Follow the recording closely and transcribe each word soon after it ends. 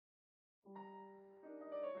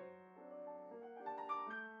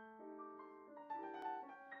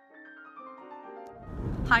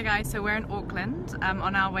Hi guys, so we're in Auckland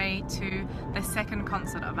on our way to the second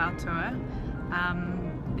concert of our tour.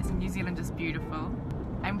 Isn't New Zealand just beautiful?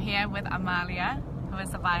 I'm here with Amalia, who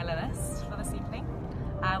is the violinist for this evening.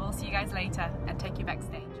 We'll see you guys later and take you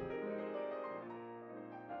backstage.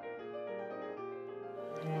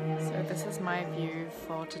 So this is my view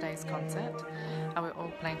for today's concert. We're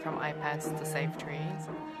all playing from iPads to save trees.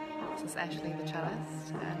 This is Ashley, the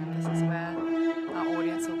cellist, and this is where our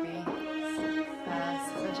audience will be sitting.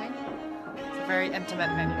 It's a very intimate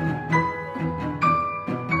venue.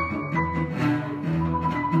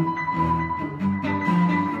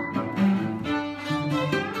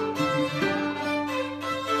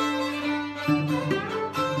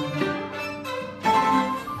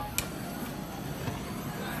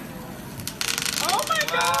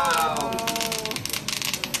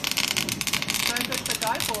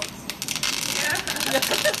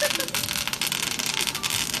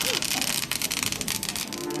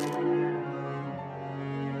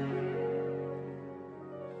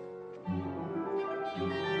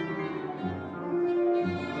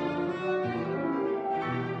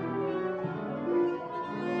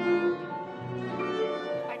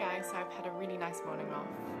 I've had a really nice morning off.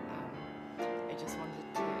 I just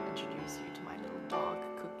wanted to introduce you to my little dog,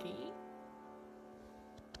 Cookie.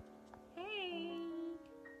 Hey!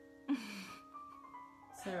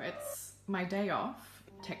 So it's my day off,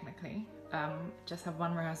 technically. Just have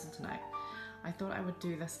one rehearsal tonight. I thought I would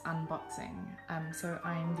do this unboxing. So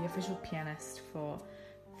I'm the official pianist for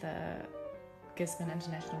the Gisborne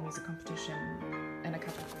International Music Competition in a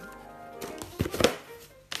couple of weeks.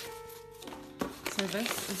 So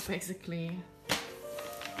this is basically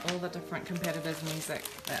all the different competitors' music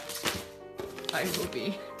that I will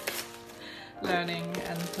be learning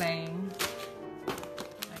and playing,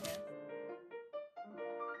 I guess.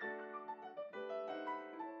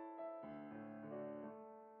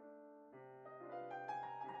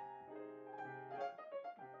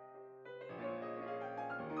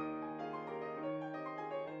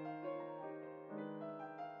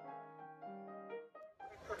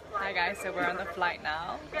 Hi guys, so we're on the flight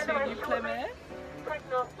now to New Plymouth.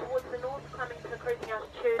 Taking off towards the north, climbing to the cruising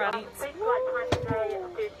altitude. Flight time today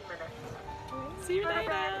is 30 minutes. See you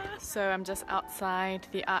later. So I'm just outside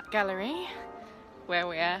the art gallery where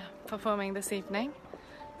we're performing this evening.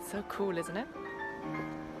 So cool, isn't it?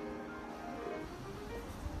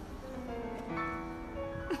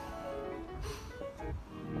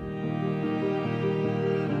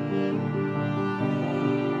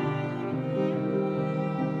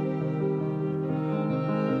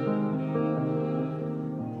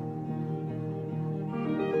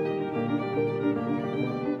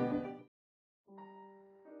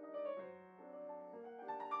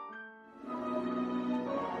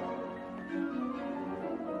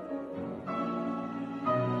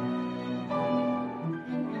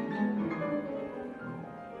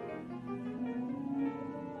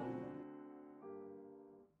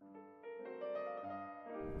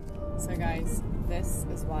 So guys, this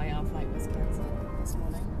is why our flight was cancelled this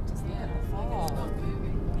morning. Just look at the fog.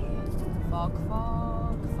 Fog,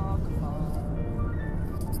 fog, fog, fog.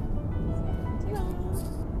 Hello.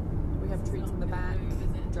 We have treats in the back,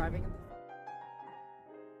 driving in the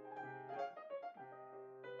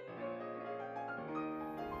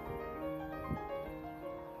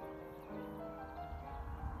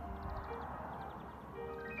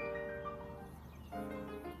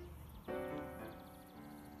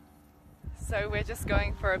So we're just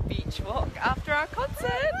going for a beach walk after our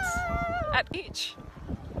concert at beach.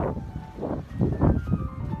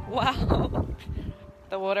 Wow,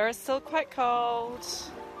 the water is still quite cold.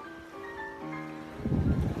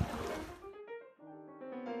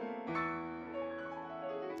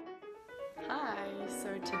 Hi,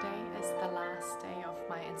 so today is the last day of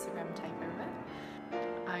my Instagram takeover.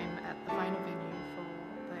 I'm at the final venue for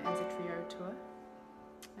the NZ Trio tour.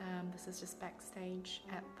 This is just backstage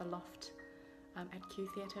at the Loft at Q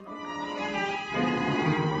Theatre in Auckland.